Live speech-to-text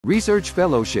Research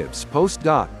Fellowships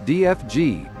Postdoc,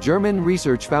 DFG, German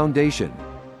Research Foundation.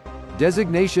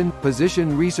 Designation,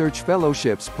 Position Research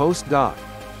Fellowships Postdoc.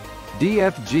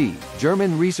 DFG,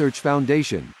 German Research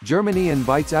Foundation, Germany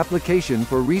invites application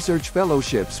for research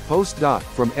fellowships postdoc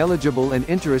from eligible and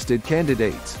interested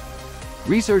candidates.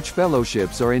 Research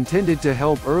fellowships are intended to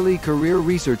help early career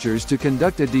researchers to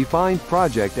conduct a defined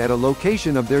project at a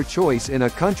location of their choice in a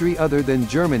country other than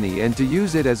Germany and to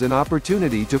use it as an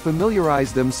opportunity to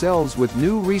familiarize themselves with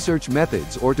new research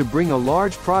methods or to bring a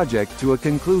large project to a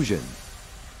conclusion.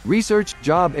 Research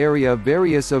job area.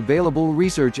 Various available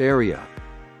research area.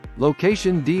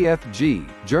 Location DFG,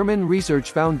 German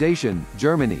Research Foundation,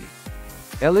 Germany.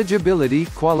 Eligibility,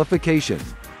 qualification.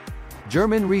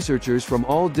 German researchers from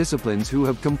all disciplines who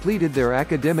have completed their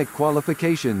academic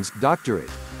qualifications,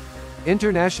 doctorate.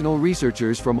 International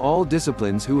researchers from all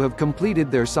disciplines who have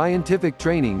completed their scientific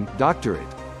training,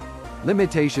 doctorate.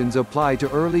 Limitations apply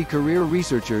to early career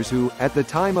researchers who, at the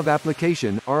time of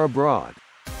application, are abroad.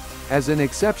 As an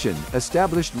exception,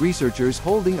 established researchers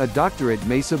holding a doctorate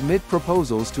may submit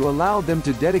proposals to allow them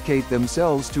to dedicate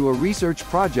themselves to a research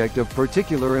project of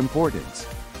particular importance.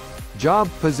 Job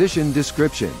position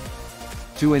description.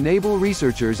 To enable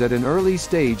researchers at an early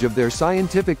stage of their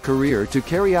scientific career to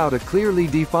carry out a clearly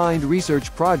defined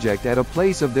research project at a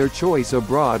place of their choice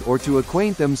abroad or to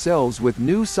acquaint themselves with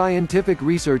new scientific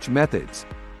research methods.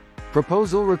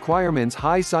 Proposal requirements.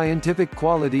 High scientific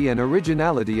quality and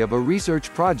originality of a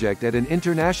research project at an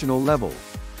international level.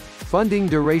 Funding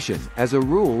duration, as a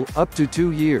rule, up to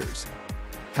 2 years.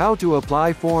 How to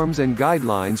apply. Forms and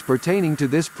guidelines pertaining to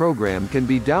this program can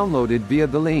be downloaded via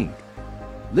the link.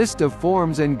 List of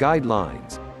forms and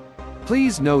guidelines.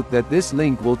 Please note that this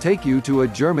link will take you to a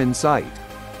German site.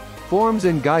 Forms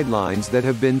and guidelines that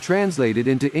have been translated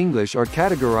into English are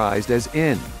categorized as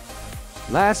in.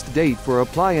 Last date for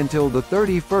apply until the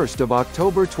 31st of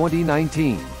October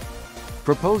 2019.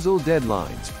 Proposal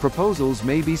deadlines. Proposals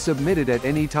may be submitted at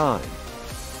any time.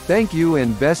 Thank you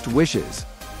and best wishes.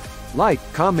 Like,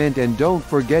 comment and don't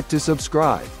forget to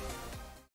subscribe.